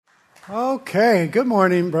Okay, good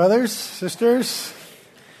morning, brothers, sisters.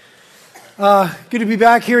 Good to be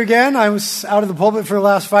back here again. I was out of the pulpit for the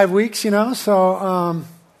last 5 weeks, so I'm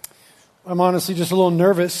honestly just a little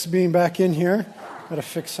nervous being back in here. Got to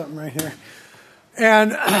fix something right here.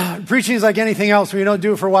 And preaching is like anything else. When you don't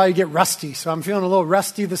do it for a while, you get rusty. So I'm feeling a little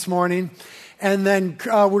rusty this morning. And then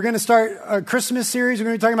we're going to start a Christmas series. We're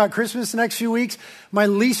going to be talking about Christmas the next few weeks. My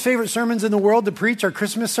least favorite sermons in the world to preach are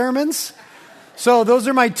Christmas sermons. So those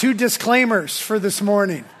are my 2 disclaimers for this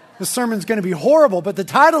morning. The sermon's going to be horrible, but the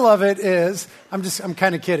title of it is, I'm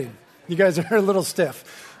kind of kidding. You guys are a little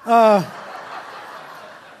stiff. But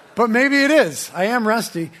maybe it is. I am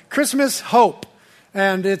rusty. Christmas Hope.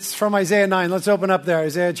 And it's from Isaiah 9. Let's open up there,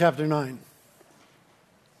 Isaiah chapter 9.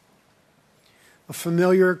 A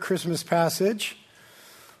familiar Christmas passage.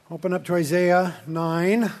 Open up to Isaiah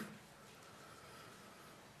 9.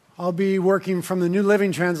 I'll be working from the New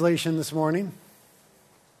Living Translation this morning.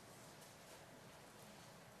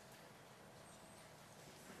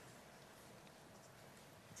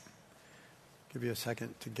 Give you a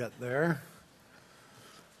second to get there.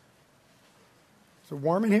 Is it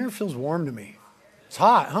warm in here? It feels warm to me. It's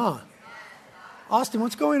hot, huh? Austin,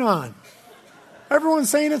 what's going on? Everyone's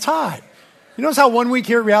saying it's hot. You notice how 1 week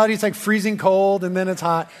here at Reality it's like freezing cold and then it's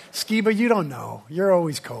hot? Skiba, you don't know. You're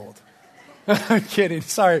always cold. I'm kidding.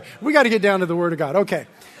 Sorry. We got to get down to the Word of God. Okay.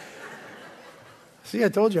 See, I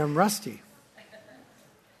told you I'm rusty.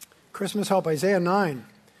 Christmas Hope, Isaiah 9.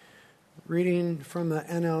 Reading from the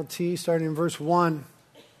NLT, starting in verse 1.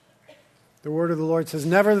 The word of the Lord says,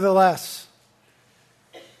 "Nevertheless,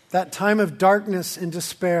 that time of darkness and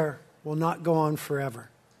despair will not go on forever.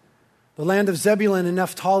 The land of Zebulun and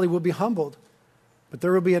Naphtali will be humbled, but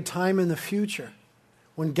there will be a time in the future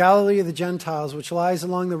when Galilee of the Gentiles, which lies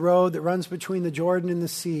along the road that runs between the Jordan and the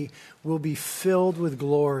sea, will be filled with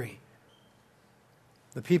glory.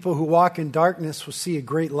 The people who walk in darkness will see a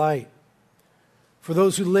great light. For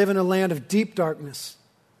those who live in a land of deep darkness,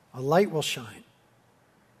 a light will shine.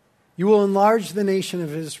 You will enlarge the nation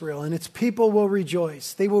of Israel, and its people will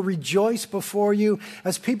rejoice. They will rejoice before you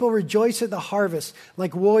as people rejoice at the harvest,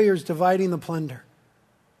 like warriors dividing the plunder.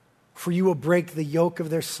 For you will break the yoke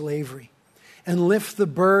of their slavery and lift the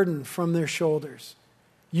burden from their shoulders.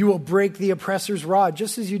 You will break the oppressor's rod,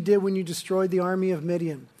 just as you did when you destroyed the army of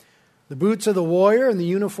Midian. The boots of the warrior and the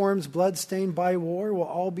uniforms blood-stained by war will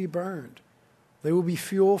all be burned. They will be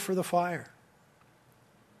fuel for the fire.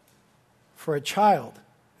 For a child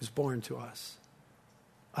is born to us.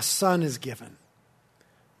 A son is given.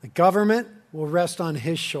 The government will rest on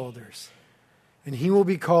his shoulders, and he will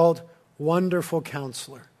be called Wonderful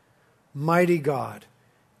Counselor, Mighty God,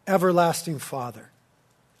 Everlasting Father,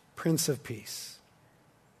 Prince of Peace.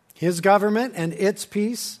 His government and its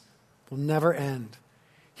peace will never end.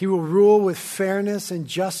 He will rule with fairness and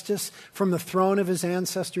justice from the throne of his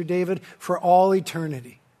ancestor David for all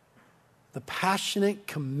eternity. The passionate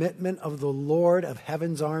commitment of the Lord of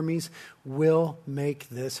heaven's armies will make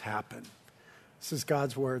this happen." This is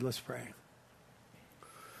God's word. Let's pray.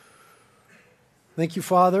 Thank you,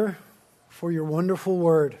 Father, for your wonderful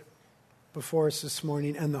word before us this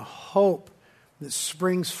morning and the hope that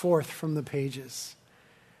springs forth from the pages.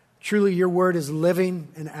 Truly, your word is living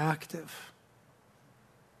and active.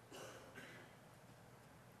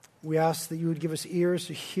 We ask that you would give us ears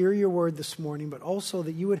to hear your word this morning, but also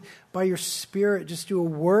that you would, by your Spirit, just do a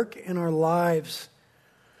work in our lives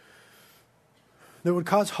that would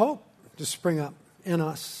cause hope to spring up in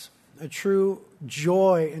us, a true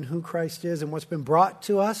joy in who Christ is and what's been brought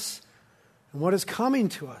to us and what is coming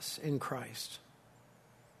to us in Christ.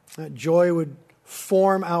 That joy would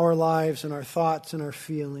form our lives and our thoughts and our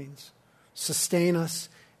feelings, sustain us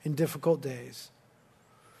in difficult days.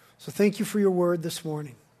 So thank you for your word this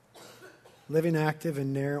morning. Living, active,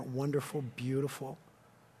 and inerrant, wonderful, beautiful.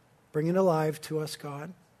 Bring it alive to us,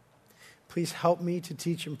 God. Please help me to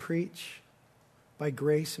teach and preach by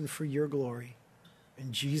grace and for your glory.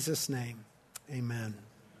 In Jesus' name, amen.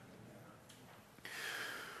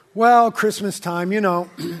 Well, Christmas time,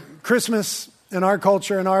 Christmas in our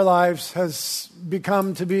culture, in our lives, has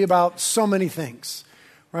become to be about so many things.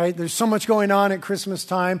 Right? There's so much going on at Christmas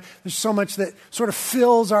time. There's so much that sort of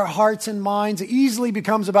fills our hearts and minds. It easily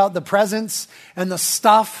becomes about the presents and the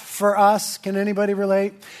stuff for us. Can anybody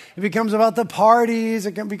relate? It becomes about the parties.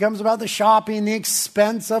 It becomes about the shopping, the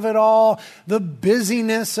expense of it all, the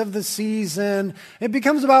busyness of the season. It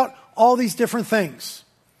becomes about all these different things.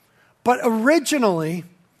 But originally,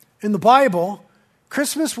 in the Bible,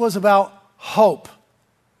 Christmas was about hope.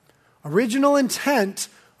 Original intent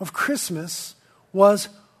of Christmas was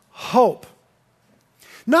hope.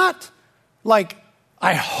 Not like,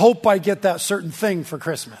 I hope I get that certain thing for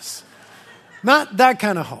Christmas. Not that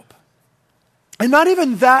kind of hope. And not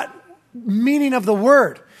even that meaning of the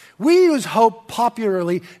word. We use hope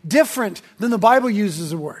popularly different than the Bible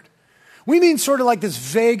uses the word. We mean sort of like this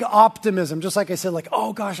vague optimism, just like I said, like,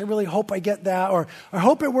 oh gosh, I really hope I get that, or I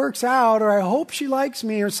hope it works out, or I hope she likes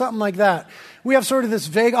me, or something like that. We have sort of this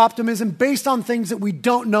vague optimism based on things that we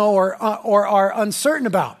don't know or are uncertain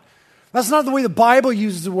about. That's not the way the Bible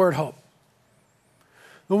uses the word hope.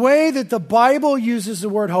 The way that the Bible uses the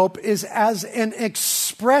word hope is as an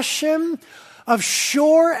expression of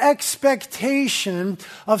sure expectation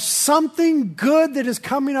of something good that is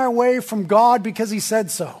coming our way from God because he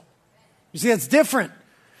said so. You see, that's different.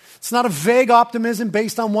 It's not a vague optimism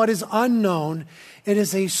based on what is unknown. It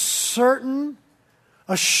is a certain,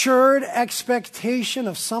 assured expectation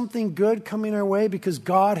of something good coming our way because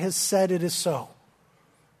God has said it is so.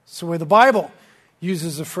 It's the way the Bible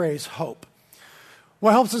uses the phrase hope.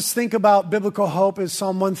 What helps us think about biblical hope is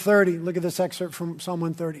Psalm 130. Look at this excerpt from Psalm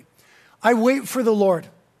 130. I wait for the Lord.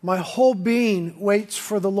 My whole being waits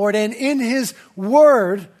for the Lord. And in his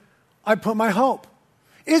word, I put my hope.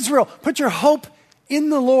 Israel, put your hope in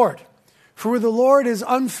the Lord. For with the Lord is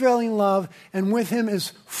unfailing love, and with him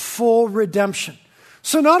is full redemption.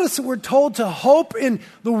 So notice that we're told to hope in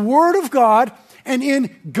the word of God and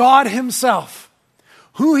in God himself.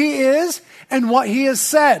 Who he is and what he has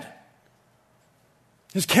said.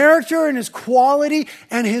 His character and his quality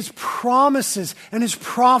and his promises and his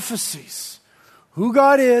prophecies. Who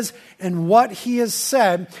God is and what he has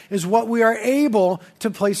said is what we are able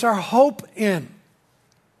to place our hope in.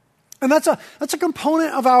 And that's a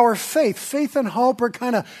component of our faith. Faith and hope are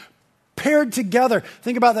kind of paired together.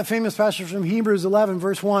 Think about that famous passage from Hebrews 11,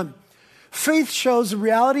 verse 1. Faith shows the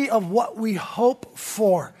reality of what we hope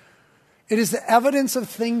for. It is the evidence of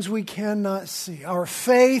things we cannot see. Our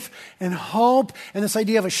faith and hope and this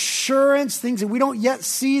idea of assurance, things that we don't yet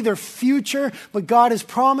see, their future, but God has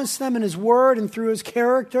promised them in his word and through his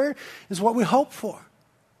character, is what we hope for.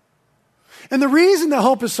 And the reason that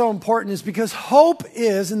hope is so important is because hope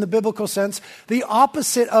is, in the biblical sense, the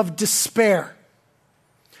opposite of despair.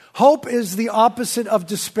 Hope is the opposite of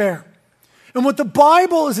despair. And what the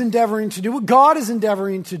Bible is endeavoring to do, what God is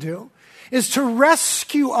endeavoring to do, is to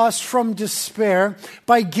rescue us from despair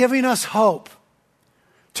by giving us hope.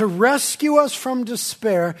 To rescue us from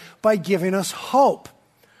despair by giving us hope.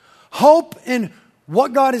 Hope in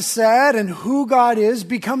what God has said and who God is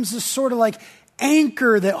becomes this sort of like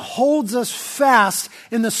anchor that holds us fast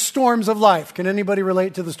in the storms of life. Can anybody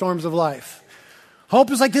relate to the storms of life? Hope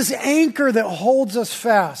is like this anchor that holds us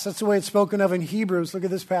fast. That's the way it's spoken of in Hebrews. Look at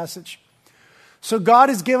this passage. So God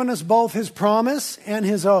has given us both his promise and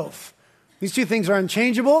his oath. These two things are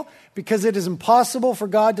unchangeable because it is impossible for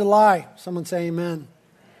God to lie. Someone say amen.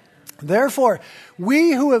 Therefore,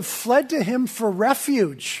 we who have fled to him for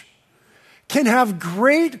refuge can have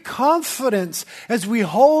great confidence as we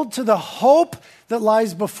hold to the hope that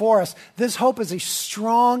lies before us. This hope is a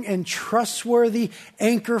strong and trustworthy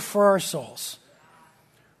anchor for our souls.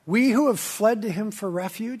 We who have fled to him for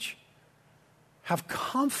refuge have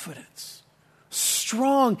confidence,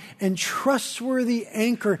 strong and trustworthy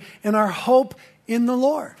anchor in our hope in the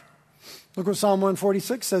Lord. Look what Psalm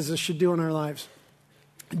 146 says this should do in our lives.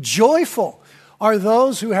 Joyful are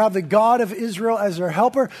those who have the God of Israel as their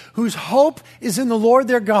helper, whose hope is in the Lord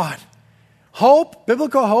their God. Hope,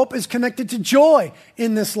 biblical hope, is connected to joy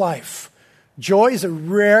in this life. Joy is a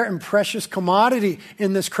rare and precious commodity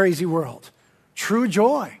in this crazy world. True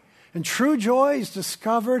joy. And true joy is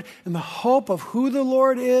discovered in the hope of who the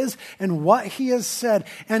Lord is and what he has said.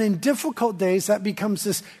 And in difficult days, that becomes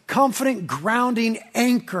this confident, grounding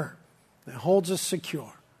anchor that holds us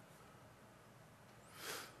secure.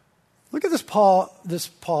 Look at this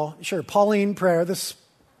Pauline prayer, this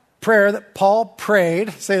prayer that Paul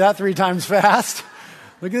prayed. Say that 3 times fast.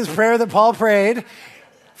 Look at this prayer that Paul prayed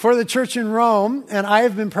for the church in Rome. And I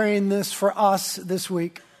have been praying this for us this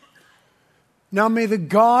week. Now may the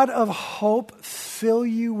God of hope fill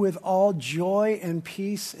you with all joy and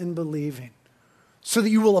peace in believing, so that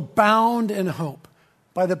you will abound in hope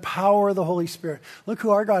by the power of the Holy Spirit. Look who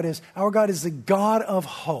our God is. Our God is the God of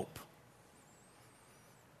hope.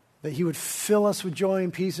 That he would fill us with joy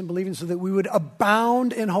and peace in believing so that we would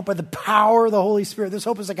abound in hope by the power of the Holy Spirit. This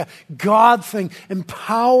hope is like a God thing,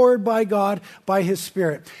 empowered by God, by his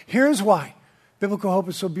Spirit. Here's why biblical hope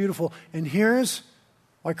is so beautiful, and here's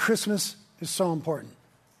why Christmas is so important.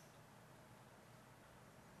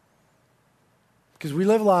 Because we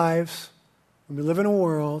live lives, and we live in a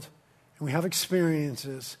world, and we have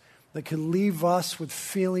experiences that can leave us with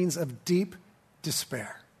feelings of deep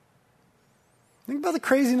despair. Think about the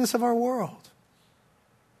craziness of our world.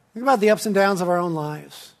 Think about the ups and downs of our own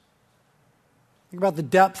lives. Think about the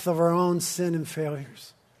depth of our own sin and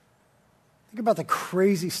failures. Think about the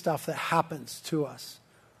crazy stuff that happens to us,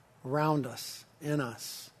 around us, in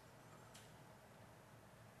us.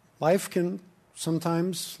 Life can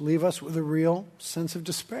sometimes leave us with a real sense of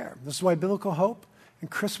despair. This is why biblical hope and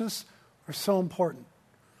Christmas are so important.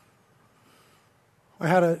 I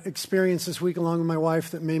had an experience this week along with my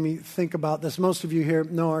wife that made me think about this. Most of you here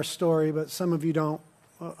know our story, but some of you don't.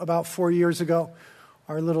 About 4 years ago,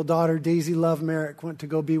 our little daughter, Daisy Love Merrick, went to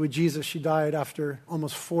go be with Jesus. She died after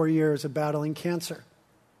almost 4 years of battling cancer.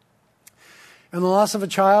 And the loss of a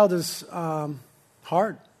child is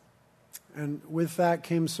hard. And with that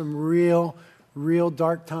came some real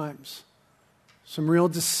dark times, some real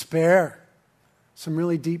despair, some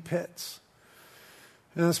really deep pits.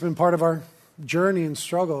 And that's been part of our journey and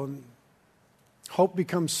struggle. And hope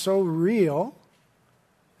becomes so real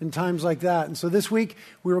in times like that. And so this week,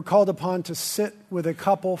 we were called upon to sit with a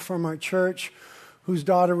couple from our church whose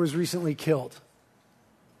daughter was recently killed.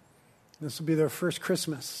 This will be their first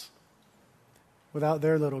Christmas without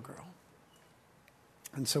their little girl.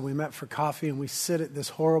 And so we met for coffee, and we sit at this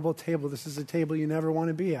horrible table. This is a table you never want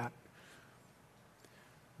to be at.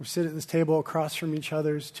 We sit at this table across from each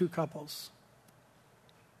other as two couples,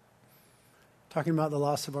 talking about the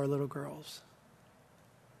loss of our little girls.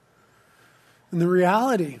 And the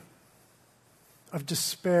reality of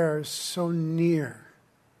despair is so near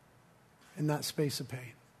in that space of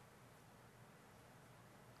pain.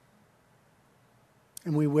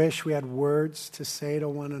 And we wish we had words to say to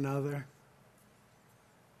one another.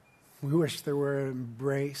 We wish there were an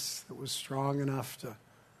embrace that was strong enough to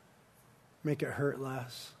make it hurt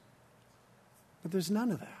less. But there's none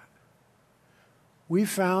of that. We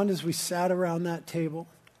found as we sat around that table,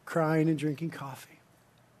 crying and drinking coffee,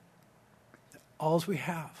 all we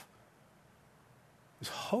have is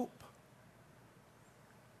hope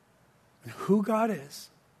in who God is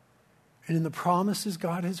and in the promises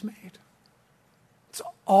God has made. It's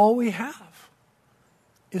all we have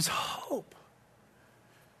is hope.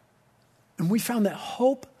 And we found that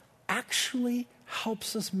hope actually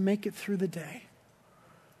helps us make it through the day.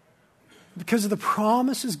 Because of the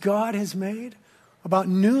promises God has made about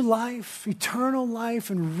new life, eternal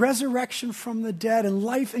life, and resurrection from the dead, and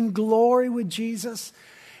life in glory with Jesus.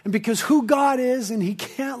 And because who God is, and He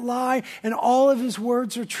can't lie, and all of His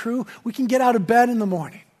words are true, we can get out of bed in the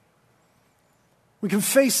morning. We can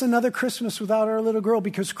face another Christmas without our little girl,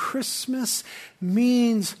 because Christmas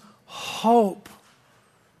means hope.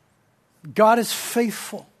 God is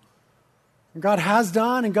faithful. God has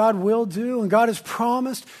done and God will do, and God has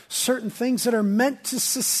promised certain things that are meant to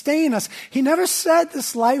sustain us. He never said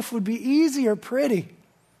this life would be easy or pretty.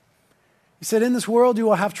 He said, in this world you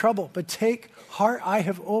will have trouble, but take heart, I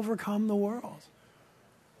have overcome the world.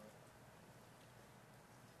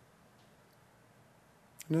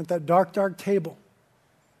 And at that dark table,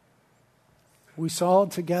 we saw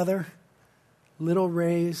together little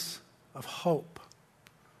rays of hope.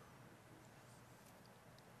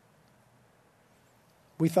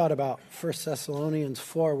 We thought about 1 Thessalonians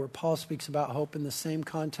 4, where Paul speaks about hope in the same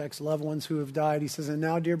context, loved ones who have died. He says, and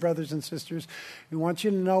now, dear brothers and sisters, we want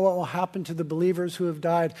you to know what will happen to the believers who have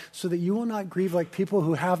died, so that you will not grieve like people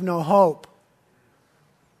who have no hope.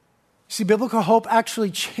 See, biblical hope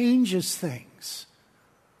actually changes things.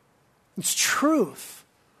 It's truth.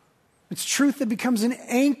 It's truth that becomes an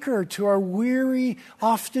anchor to our weary,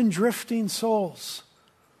 often drifting souls.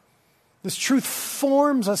 This truth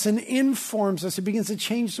forms us and informs us. It begins to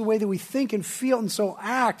change the way that we think and feel and so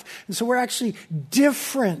act. And so we're actually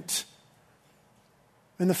different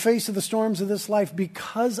in the face of the storms of this life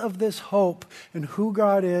because of this hope and who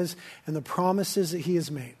God is and the promises that He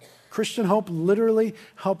has made. Christian hope literally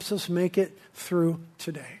helps us make it through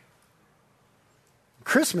today.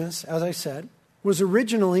 Christmas, as I said, was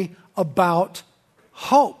originally about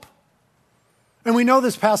hope. And we know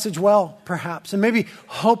this passage well, perhaps. And maybe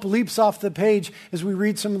hope leaps off the page as we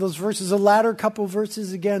read some of those verses. The latter couple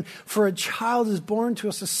verses again. For a child is born to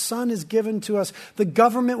us, a son is given to us. The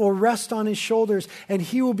government will rest on His shoulders, and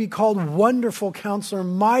He will be called Wonderful Counselor,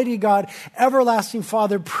 Mighty God, Everlasting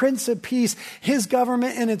Father, Prince of Peace. His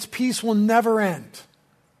government and its peace will never end.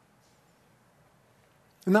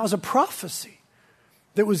 And that was a prophecy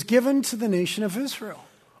that was given to the nation of Israel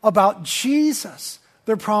about Jesus,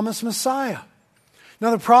 their promised Messiah. Now,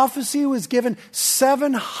 the prophecy was given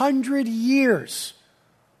 700 years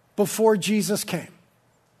before Jesus came.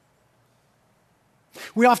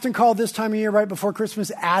 We often call this time of year right before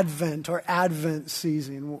Christmas Advent or Advent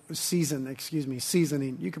seasoning.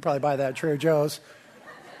 You could probably buy that at Trader Joe's.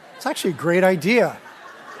 It's actually a great idea.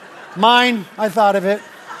 Mine, I thought of it.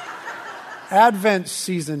 Advent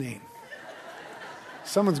seasoning.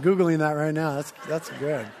 Someone's Googling that right now. That's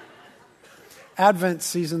good. Advent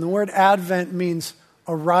season. The word Advent means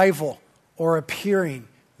arrival or appearing,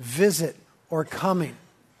 visit or coming.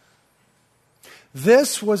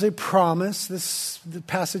 This was a promise, the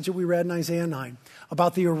passage that we read in Isaiah 9,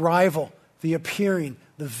 about the arrival, the appearing,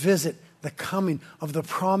 the visit, the coming of the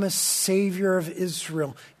promised Savior of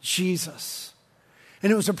Israel, Jesus.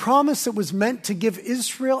 And it was a promise that was meant to give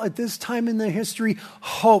Israel at this time in their history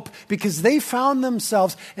hope, because they found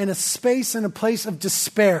themselves in a space and a place of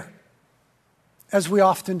despair, as we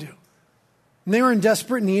often do. And they were in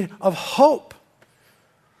desperate need of hope.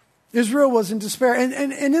 Israel was in despair. And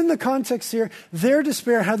in the context here, their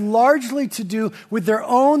despair had largely to do with their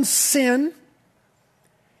own sin,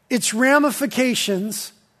 its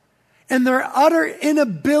ramifications, and their utter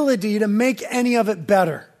inability to make any of it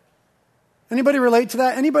better. Anybody relate to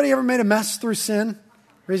that? Anybody ever made a mess through sin?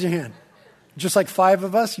 Raise your hand. Just like 5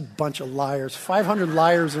 of us? You bunch of liars. 500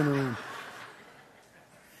 liars in a room.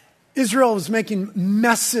 Israel was making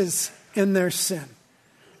messes in their sin.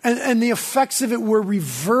 And the effects of it were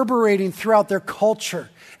reverberating throughout their culture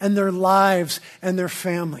and their lives and their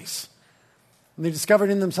families. And they discovered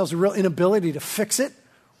in themselves a real inability to fix it,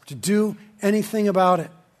 to do anything about it.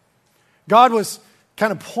 God was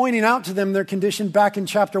kind of pointing out to them their condition back in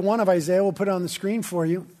chapter 1 of Isaiah. We'll put it on the screen for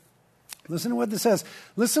you. Listen to what this says.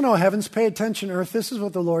 Listen, O heavens, pay attention, earth. This is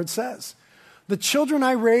what the Lord says. The children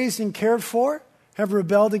I raised and cared for have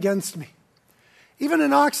rebelled against me. Even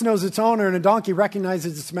an ox knows its owner and a donkey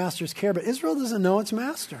recognizes its master's care, but Israel doesn't know its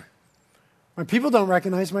master. My people don't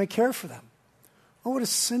recognize my care for them. Oh, what a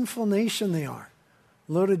sinful nation they are,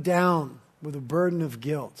 loaded down with a burden of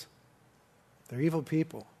guilt. They're evil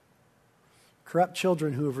people, corrupt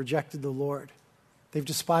children who have rejected the Lord. They've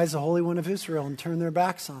despised the Holy One of Israel and turned their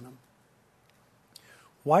backs on him.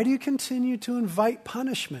 Why do you continue to invite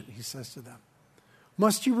punishment, he says to them.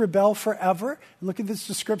 Must you rebel forever? And look at this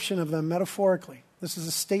description of them metaphorically. This is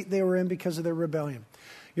the state they were in because of their rebellion.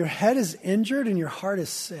 Your head is injured and your heart is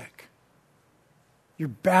sick. You're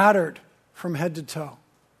battered from head to toe,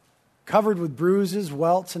 covered with bruises,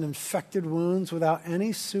 welts, and infected wounds without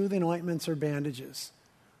any soothing ointments or bandages.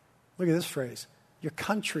 Look at this phrase. Your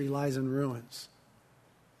country lies in ruins.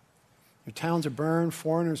 Your towns are burned,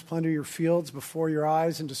 foreigners plunder your fields before your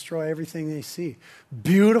eyes and destroy everything they see.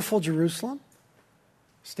 Beautiful Jerusalem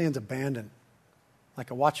stands abandoned,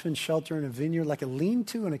 like a watchman's shelter in a vineyard, like a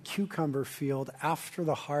lean-to in a cucumber field after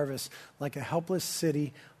the harvest, like a helpless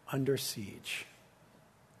city under siege.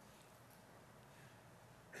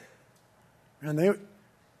 And they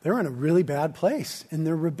were in a really bad place in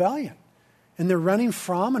their rebellion. And they're running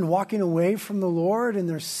from and walking away from the Lord in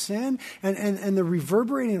their sin. And the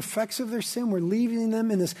reverberating effects of their sin were leaving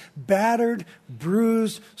them in this battered,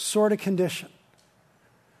 bruised sort of condition.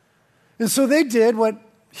 And so they did what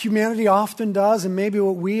humanity often does, and maybe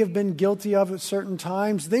what we have been guilty of at certain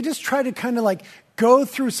times. They just try to kind of like go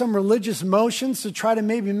through some religious motions to try to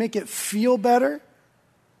maybe make it feel better.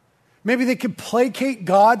 Maybe they could placate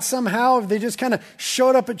God somehow if they just kind of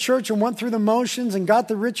showed up at church and went through the motions and got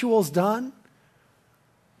the rituals done.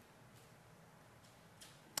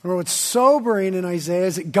 Or what's sobering in Isaiah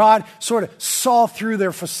is that God sort of saw through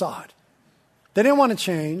their facade. They didn't want to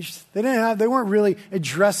change. They weren't really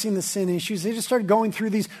addressing the sin issues. They just started going through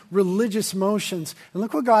these religious motions. And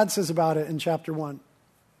look what God says about it in chapter 1.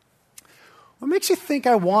 What makes you think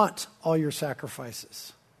I want all your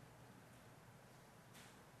sacrifices?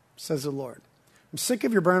 Says the Lord. I'm sick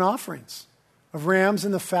of your burnt offerings, of rams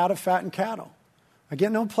and the fat of fattened cattle. I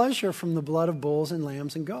get no pleasure from the blood of bulls and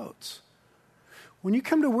lambs and goats. When you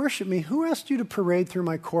come to worship me, who asked you to parade through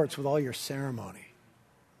my courts with all your ceremony?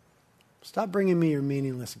 Stop bringing me your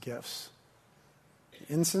meaningless gifts.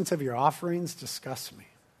 The incense of your offerings disgusts me.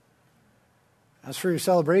 As for your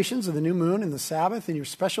celebrations of the new moon and the Sabbath and your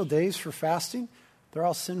special days for fasting, they're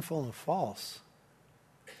all sinful and false.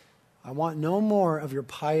 I want no more of your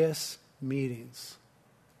pious meetings.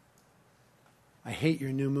 I hate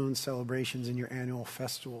your new moon celebrations and your annual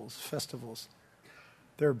festivals.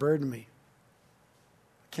 They're a burden to me.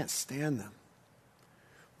 I can't stand them.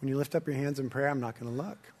 When you lift up your hands in prayer, I'm not going to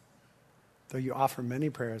look. Though you offer many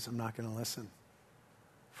prayers, I'm not going to listen.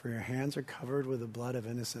 For your hands are covered with the blood of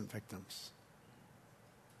innocent victims.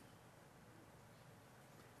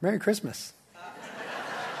 Merry Christmas.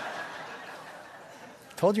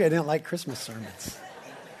 Told you I didn't like Christmas sermons.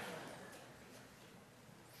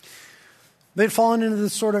 They'd fallen into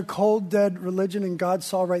this sort of cold, dead religion, and God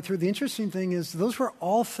saw right through. The interesting thing is those were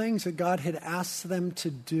all things that God had asked them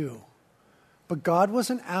to do. But God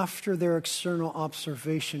wasn't after their external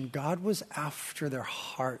observation. God was after their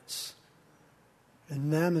hearts.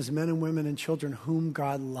 and them as men and women and children whom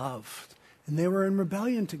God loved. And they were in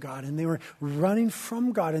rebellion to God, and they were running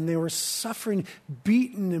from God, and they were suffering,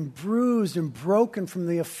 beaten and bruised and broken from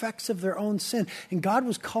the effects of their own sin. And God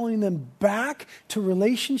was calling them back to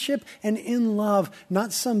relationship and in love,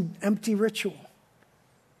 not some empty ritual.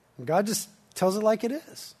 And God just tells it like it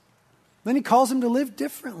is. Then he calls them to live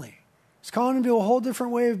differently. He's calling them to a whole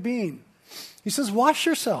different way of being. He says, wash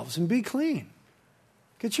yourselves and be clean.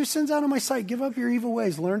 Get your sins out of my sight. Give up your evil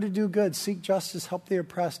ways. Learn to do good. Seek justice. Help the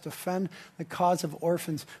oppressed. Defend the cause of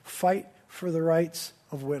orphans. Fight for the rights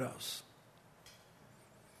of widows.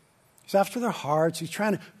 He's after their hearts. He's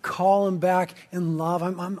trying to call them back in love.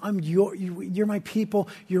 You're my people.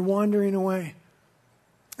 You're wandering away.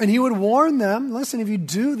 And he would warn them, listen, if you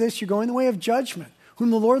do this, you're going the way of judgment.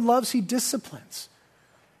 Whom the Lord loves, he disciplines.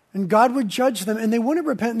 And God would judge them, and they wouldn't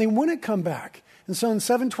repent, and they wouldn't come back. And so in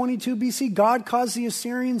 722 BC, God caused the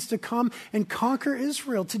Assyrians to come and conquer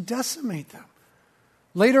Israel, to decimate them.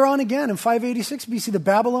 Later on again, in 586 BC, the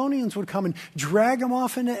Babylonians would come and drag them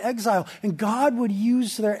off into exile. And God would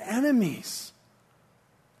use their enemies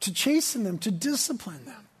to chasten them, to discipline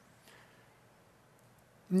them.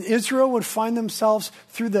 And Israel would find themselves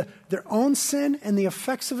through their own sin and the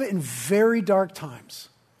effects of it in very dark times.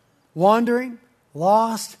 Wandering,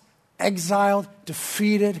 lost, exiled,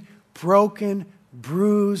 defeated, broken,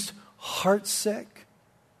 bruised, heartsick.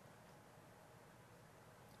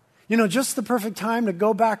 Just the perfect time to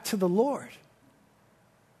go back to the Lord.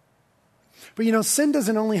 But sin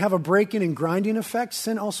doesn't only have a breaking and grinding effect,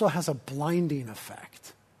 sin also has a blinding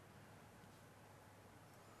effect.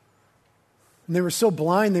 And they were so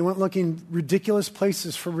blind, they went looking ridiculous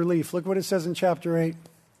places for relief. Look what it says in chapter 8.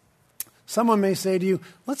 Someone may say to you,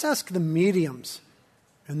 let's ask the mediums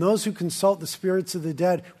and those who consult the spirits of the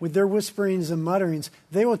dead with their whisperings and mutterings.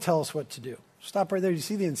 They will tell us what to do. Stop right there. Do you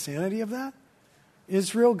see the insanity of that?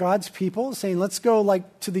 Israel, God's people, saying, let's go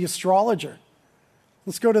to the astrologer.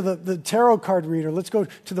 Let's go to the tarot card reader. Let's go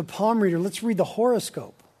to the palm reader. Let's read the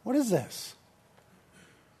horoscope. What is this?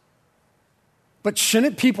 But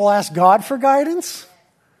shouldn't people ask God for guidance?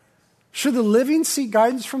 Should the living seek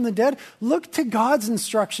guidance from the dead? Look to God's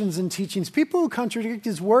instructions and teachings. People who contradict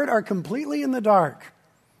his word are completely in the dark.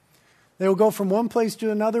 They will go from one place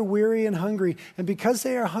to another, weary and hungry. And because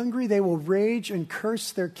they are hungry, they will rage and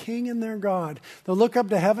curse their king and their God. They'll look up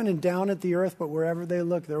to heaven and down at the earth, but wherever they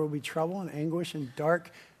look, there will be trouble and anguish and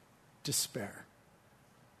dark despair.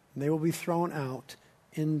 And they will be thrown out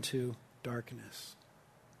into darkness.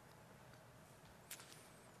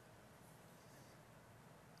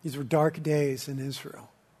 These were dark days in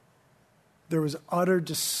Israel. There was utter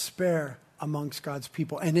despair amongst God's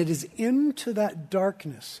people. And it is into that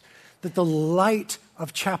darkness that the light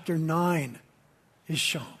of chapter 9 is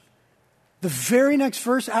shown. The very next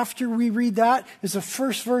verse after we read that is the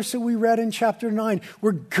first verse that we read in chapter 9,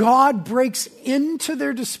 where God breaks into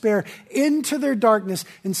their despair, into their darkness,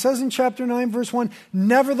 and says in chapter 9, verse 1,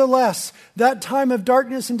 nevertheless, that time of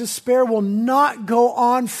darkness and despair will not go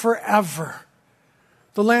on forever.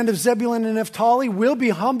 The land of Zebulun and Naphtali will be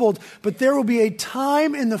humbled, but there will be a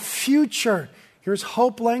time in the future, here's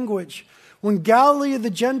hope language, when Galilee of the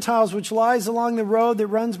Gentiles, which lies along the road that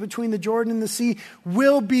runs between the Jordan and the sea,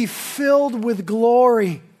 will be filled with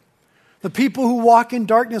glory. The people who walk in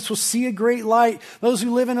darkness will see a great light. Those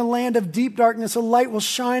who live in a land of deep darkness, a light will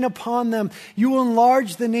shine upon them. You will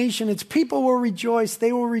enlarge the nation. Its people will rejoice.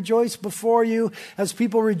 They will rejoice before you as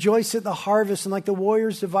people rejoice at the harvest and like the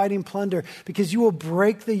warriors dividing plunder, because you will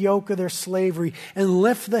break the yoke of their slavery and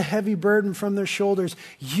lift the heavy burden from their shoulders.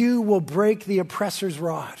 You will break the oppressor's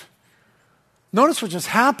rod. Notice what just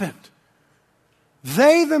happened.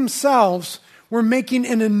 They themselves were making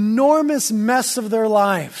an enormous mess of their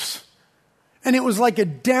lives. And it was like a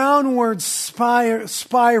downward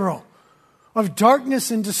spiral of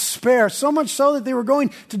darkness and despair. So much so that they were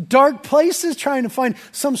going to dark places trying to find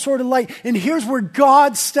some sort of light. And here's where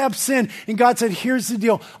God steps in. And God said, here's the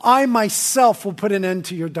deal. I myself will put an end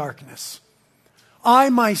to your darkness. I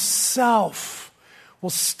myself will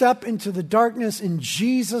step into the darkness in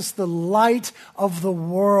Jesus, the light of the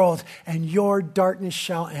world, and your darkness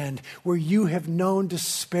shall end. Where you have known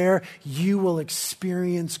despair, you will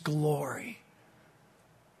experience glory.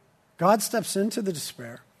 God steps into the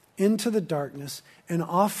despair, into the darkness, and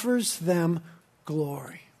offers them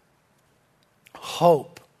glory,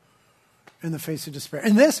 hope in the face of despair.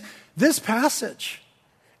 And this passage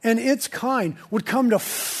and its kind would come to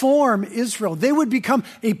form Israel. They would become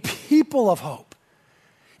a people of hope.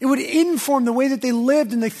 It would inform the way that they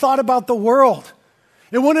lived and they thought about the world.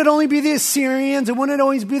 It wouldn't only be the Assyrians. It wouldn't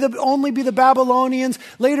always be the Babylonians.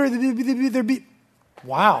 Later, there'd be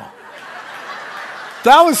wow.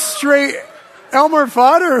 That was straight Elmer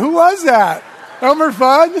Fudd, or who was that? Elmer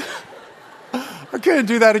Fudd? I couldn't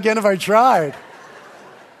do that again if I tried.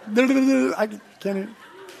 I can't.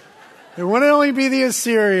 It wouldn't only be the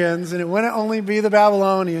Assyrians, and it wouldn't only be the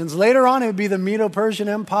Babylonians. Later on, it would be the Medo-Persian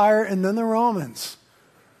Empire and then the Romans.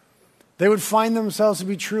 They would find themselves to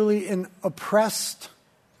be truly an oppressed,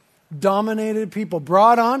 dominated people,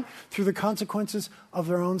 brought on through the consequences of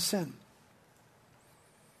their own sin.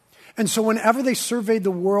 And so whenever they surveyed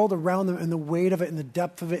the world around them and the weight of it and the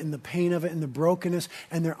depth of it and the pain of it and the brokenness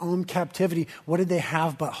and their own captivity, what did they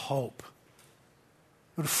have but hope?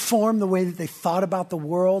 It would form the way that they thought about the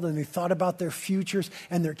world, and they thought about their futures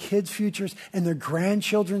and their kids' futures and their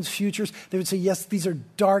grandchildren's futures. They would say, yes, these are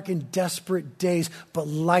dark and desperate days, but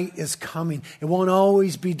light is coming. It won't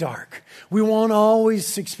always be dark. We won't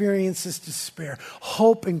always experience this despair.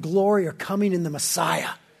 Hope and glory are coming in the Messiah.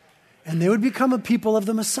 And they would become a people of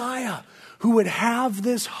the Messiah who would have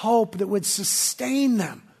this hope that would sustain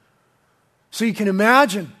them. So you can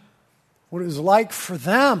imagine what it was like for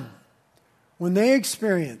them when they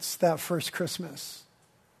experienced that first Christmas.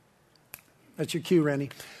 That's your cue, Rennie.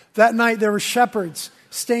 That night there were shepherds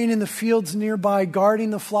staying in the fields nearby, guarding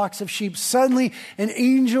the flocks of sheep. Suddenly an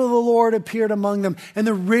angel of the Lord appeared among them, and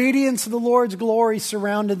the radiance of the Lord's glory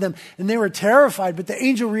surrounded them. And they were terrified, but the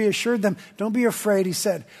angel reassured them. Don't be afraid, he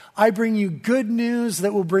said. I bring you good news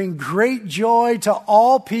that will bring great joy to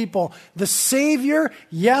all people. The Savior,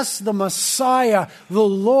 yes, the Messiah, the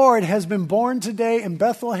Lord, has been born today in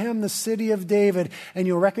Bethlehem, the city of David. And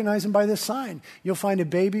you'll recognize him by this sign. You'll find a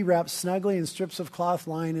baby wrapped snugly in strips of cloth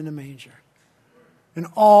lying in a manger. And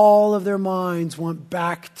all of their minds went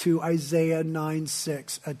back to Isaiah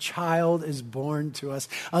 9:6. A child is born to us.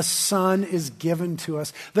 A son is given to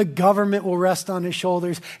us. The government will rest on his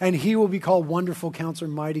shoulders, and he will be called Wonderful Counselor,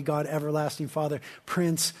 Mighty God, Everlasting Father,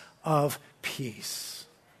 Prince of Peace.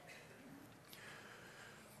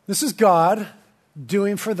 This is God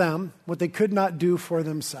doing for them what they could not do for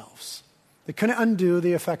themselves. They couldn't undo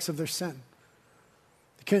the effects of their sin.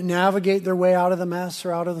 They couldn't navigate their way out of the mess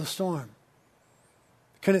or out of the storm.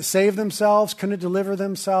 Couldn't save themselves, couldn't deliver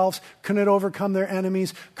themselves, couldn't overcome their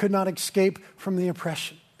enemies, could not escape from the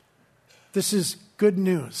oppression. This is good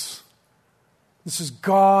news. This is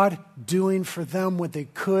God doing for them what they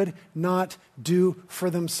could not do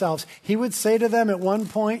for themselves. He would say to them at one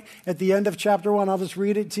point at the end of chapter 1, I'll just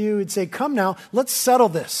read it to you. He'd say, come now, let's settle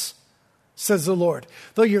this, says the Lord.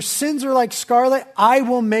 Though your sins are like scarlet, I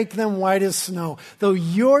will make them white as snow. Though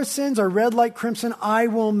your sins are red like crimson, I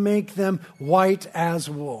will make them white as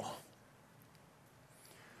wool.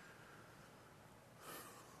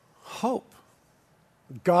 Hope.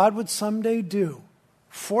 God would someday do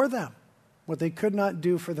for them what they could not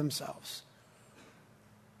do for themselves.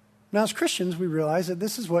 Now, as Christians, we realize that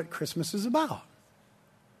this is what Christmas is about.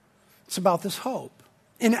 It's about this hope.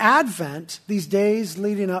 In Advent, these days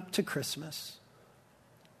leading up to Christmas,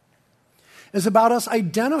 is about us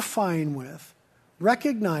identifying with,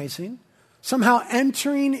 recognizing, somehow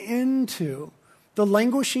entering into the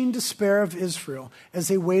languishing despair of Israel as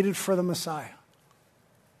they waited for the Messiah.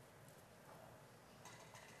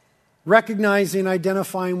 Recognizing,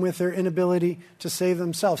 identifying with their inability to save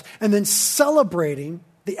themselves. And then celebrating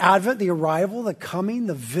the advent, the arrival, the coming,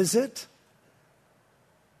 the visit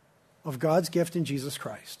of God's gift in Jesus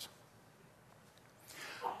Christ.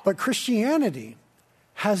 But Christianity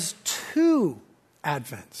has two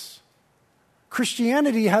advents.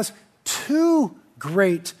 Christianity has two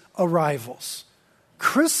great arrivals.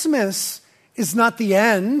 Christmas is not the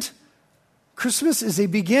end. Christmas is a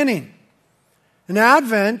beginning. An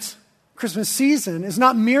Advent, Christmas season, is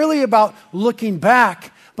not merely about looking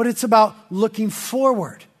back, but it's about looking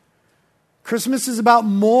forward. Christmas is about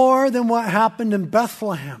more than what happened in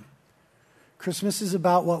Bethlehem. Christmas is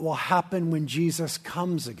about what will happen when Jesus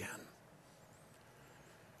comes again.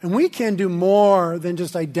 And we can do more than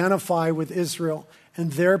just identify with Israel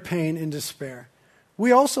and their pain and despair.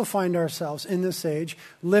 We also find ourselves in this age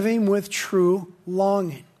living with true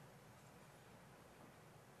longing.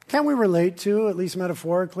 Can we relate to, at least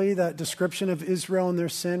metaphorically, that description of Israel and their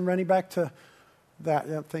sin? Running back to that,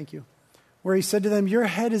 yeah, thank you. Where he said to them, your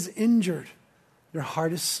head is injured, your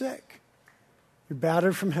heart is sick. You're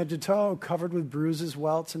battered from head to toe, covered with bruises,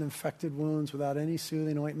 welts, and infected wounds without any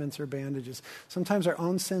soothing ointments or bandages. Sometimes our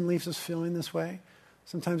own sin leaves us feeling this way.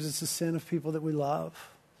 Sometimes it's the sin of people that we love.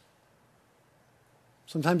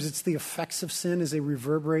 Sometimes it's the effects of sin as they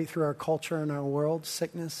reverberate through our culture and our world.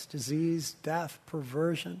 Sickness, disease, death,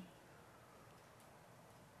 perversion.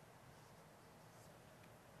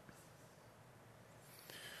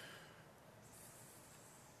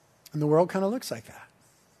 And the world kind of looks like that.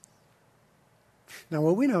 Now,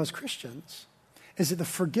 what we know as Christians is that the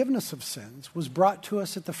forgiveness of sins was brought to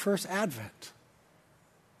us at the first advent.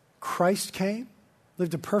 Christ came,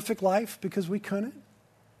 lived a perfect life because we couldn't,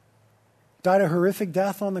 died a horrific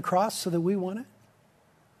death on the cross so that we wouldn't,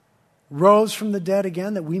 rose from the dead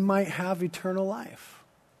again that we might have eternal life.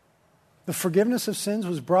 The forgiveness of sins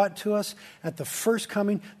was brought to us at the first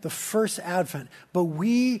coming, the first advent. But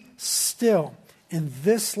we still, in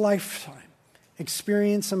this lifetime,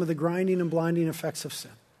 experience some of the grinding and blinding effects of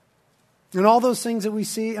sin. And all those things that we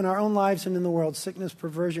see in our own lives and in the world, sickness,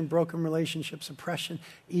 perversion, broken relationships, oppression,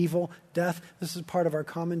 evil, death, this is part of our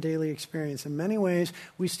common daily experience. In many ways,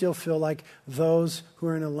 we still feel like those who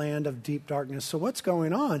are in a land of deep darkness. So what's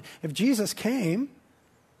going on? If Jesus came,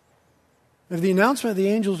 if the announcement of the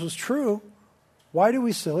angels was true, why do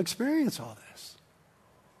we still experience all this?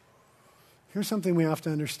 Here's something we have to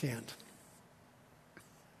understand.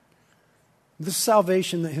 This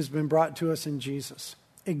salvation that has been brought to us in Jesus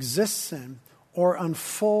exists in or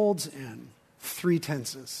unfolds in three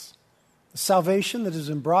tenses. The salvation that has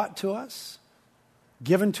been brought to us,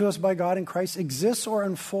 given to us by God in Christ, exists or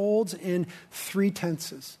unfolds in three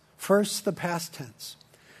tenses. First, the past tense.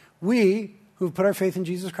 We who have put our faith in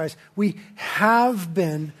Jesus Christ, we have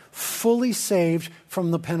been fully saved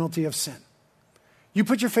from the penalty of sin. You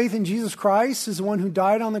put your faith in Jesus Christ as the one who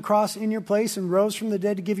died on the cross in your place and rose from the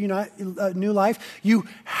dead to give you new life. You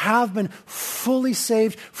have been fully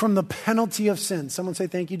saved from the penalty of sin. Someone say,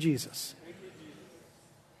 thank you, Jesus. Thank you, Jesus.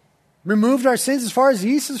 Removed our sins as far as the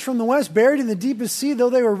east is from the west, buried in the deepest sea. Though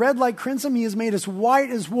they were red like crimson, he has made us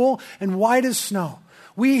white as wool and white as snow.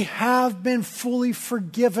 We have been fully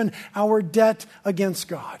forgiven our debt against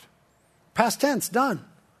God. Past tense, done.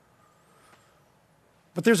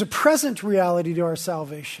 But there's a present reality to our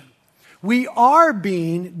salvation. We are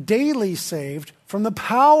being daily saved from the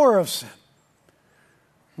power of sin.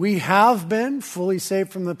 We have been fully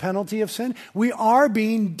saved from the penalty of sin. We are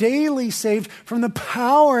being daily saved from the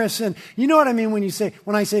power of sin. You know what I mean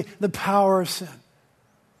when I say the power of sin?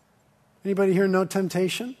 Anybody here know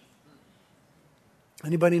temptation?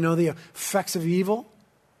 Anybody know the effects of evil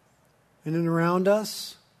in and around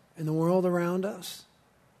us, in the world around us?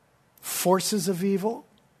 Forces of evil.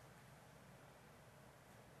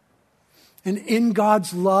 And in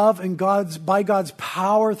God's love and by God's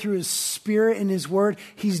power through His Spirit and His Word,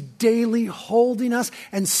 He's daily holding us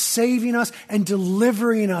and saving us and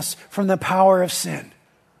delivering us from the power of sin.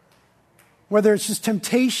 Whether it's just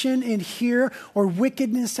temptation in here or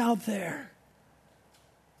wickedness out there,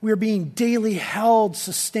 we are being daily held,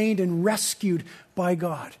 sustained, and rescued by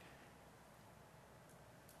God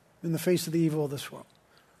in the face of the evil of this world.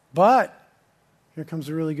 But here comes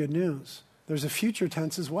the really good news. There's a future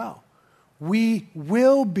tense as well. We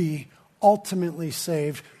will be ultimately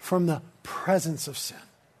saved from the presence of sin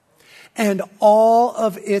and all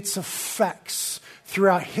of its effects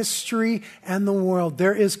throughout history and the world.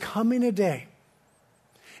 There is coming a day.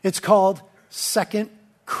 It's called Second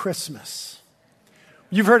Christmas.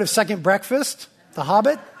 You've heard of Second Breakfast, The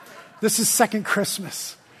Hobbit? This is Second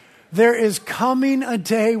Christmas. There is coming a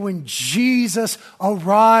day when Jesus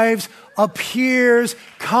arrives, appears,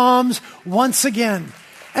 comes once again.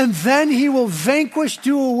 And then He will vanquish,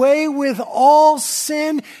 do away with all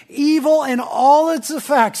sin, evil, and all its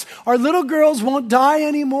effects. Our little girls won't die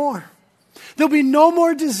anymore. There'll be no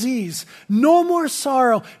more disease, no more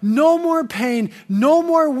sorrow, no more pain, no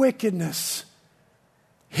more wickedness.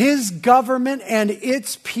 His government and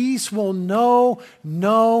its peace will know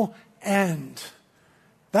no end.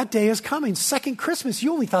 That day is coming. Second Christmas,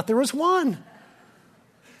 you only thought there was one.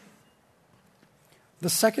 The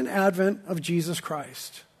second advent of Jesus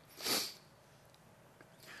Christ.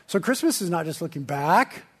 So Christmas is not just looking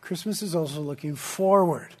back. Christmas is also looking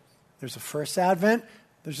forward. There's a first advent.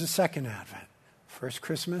 There's a second advent. First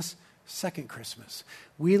Christmas, second Christmas.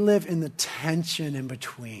 We live in the tension in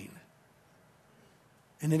between.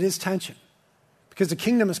 And it is tension. Because the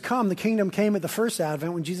kingdom has come. The kingdom came at the first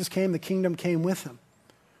advent. When Jesus came, the kingdom came with Him.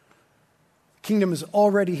 The kingdom is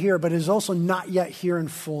already here, but it is also not yet here in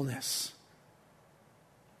fullness.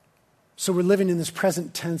 So we're living in this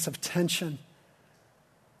present tense of tension.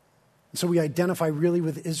 And so we identify really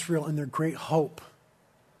with Israel and their great hope.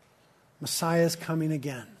 Messiah is coming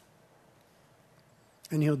again.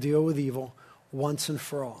 And He'll deal with evil once and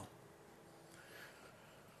for all.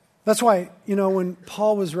 That's why, when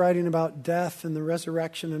Paul was writing about death and the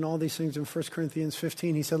resurrection and all these things in 1 Corinthians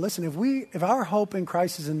 15, he said, listen, if our hope in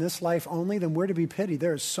Christ is in this life only, then we're to be pitied.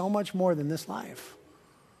 There is so much more than this life.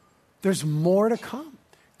 There's more to come.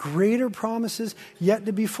 Greater promises yet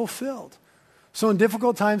to be fulfilled. So in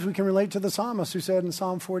difficult times, we can relate to the psalmist who said in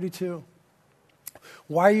Psalm 42,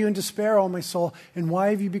 Why are you in despair, O my soul? And why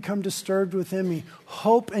have you become disturbed within me?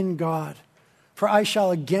 Hope in God, for I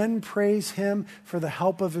shall again praise him for the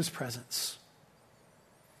help of his presence.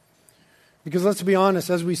 Because let's be honest,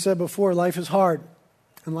 as we said before, life is hard,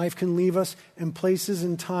 and life can leave us in places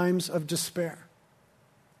and times of despair.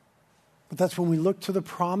 But that's when we look to the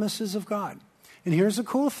promises of God. And here's the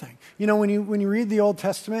cool thing. You know, when you read the Old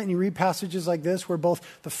Testament and you read passages like this where both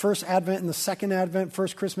the first Advent and the second Advent,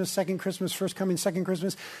 first Christmas, second Christmas, first coming, second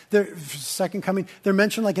Christmas, second coming, they're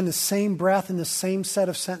mentioned like in the same breath, in the same set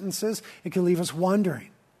of sentences, it can leave us wondering.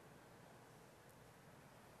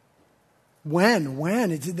 When?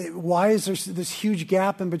 Why is there this huge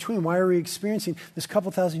gap in between? Why are we experiencing this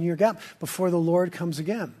couple 1,000-year gap before the Lord comes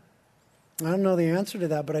again? I don't know the answer to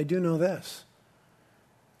that, but I do know this.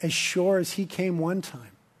 As sure as he came one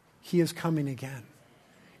time, he is coming again.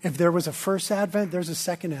 If there was a first Advent, there's a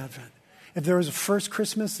second Advent. If there was a first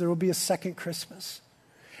Christmas, there will be a second Christmas.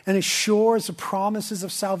 And as sure as the promises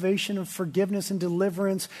of salvation, of forgiveness and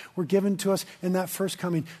deliverance were given to us in that first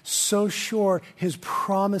coming, so sure his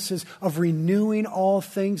promises of renewing all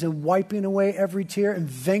things and wiping away every tear and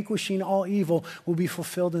vanquishing all evil will be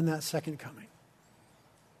fulfilled in that second coming.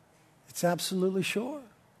 It's absolutely sure.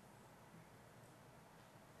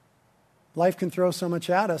 Life can throw so much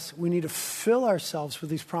at us. We need to fill ourselves with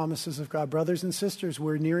these promises of God. Brothers and sisters,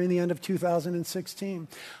 we're nearing the end of 2016.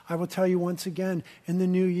 I will tell you once again, in the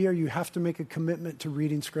new year, you have to make a commitment to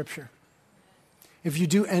reading Scripture. If you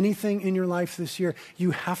do anything in your life this year,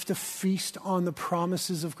 you have to feast on the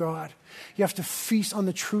promises of God. You have to feast on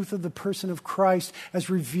the truth of the person of Christ as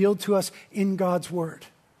revealed to us in God's Word.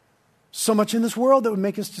 So much in this world that would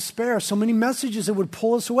make us despair. So many messages that would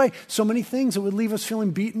pull us away. So many things that would leave us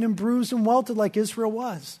feeling beaten and bruised and welted like Israel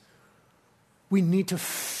was. We need to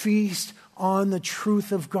feast on the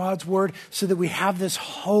truth of God's Word so that we have this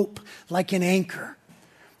hope like an anchor.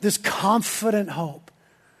 This confident hope.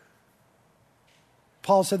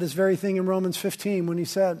 Paul said this very thing in Romans 15 when he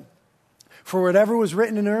said, "For whatever was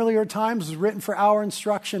written in earlier times was written for our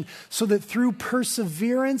instruction, so that through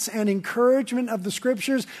perseverance and encouragement of the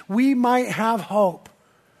Scriptures, we might have hope."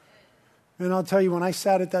 And I'll tell you, when I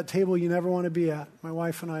sat at that table you never want to be at, my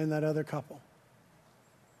wife and I and that other couple.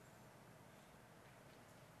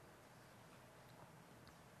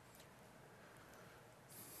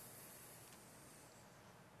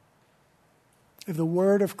 If the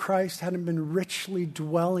word of Christ hadn't been richly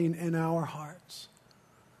dwelling in our hearts,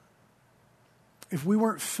 if we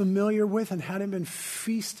weren't familiar with and hadn't been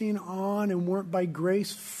feasting on and weren't by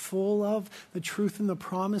grace full of the truth and the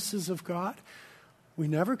promises of God, we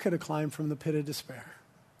never could have climbed from the pit of despair.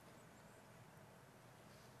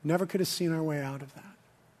 Never could have seen our way out of that.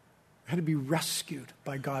 We had to be rescued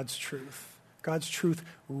by God's truth. God's truth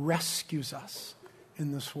rescues us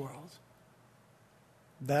in this world.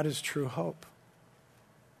 That is true hope.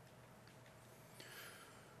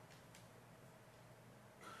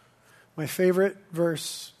 My favorite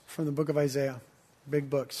verse from the book of Isaiah, big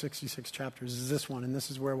book, 66 chapters, is this one, and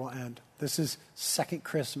this is where we'll end. This is second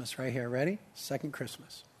Christmas right here. Ready? Second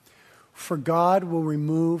Christmas. "For God will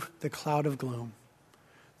remove the cloud of gloom,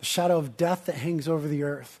 the shadow of death that hangs over the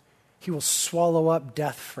earth. He will swallow up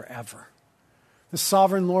death forever. The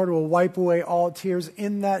sovereign Lord will wipe away all tears.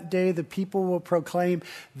 In that day, the people will proclaim,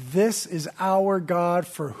 'This is our God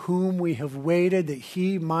for whom we have waited, that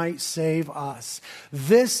he might save us.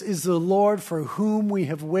 This is the Lord for whom we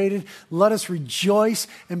have waited. Let us rejoice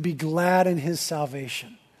and be glad in his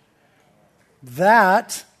salvation.'"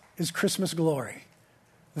 That is Christmas glory.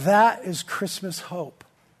 That is Christmas hope.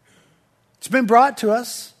 It's been brought to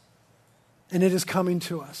us, and it is coming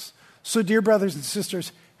to us. So, dear brothers and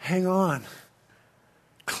sisters, hang on.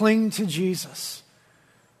 Cling to Jesus.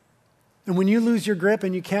 And when you lose your grip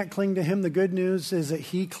and you can't cling to him, the good news is that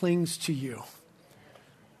he clings to you.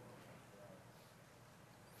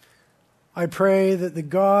 I pray that the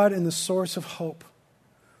God and the source of hope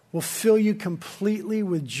will fill you completely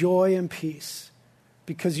with joy and peace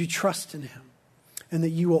because you trust in him, and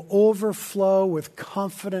that you will overflow with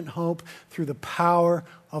confident hope through the power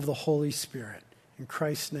of the Holy Spirit. In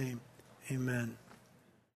Christ's name, amen.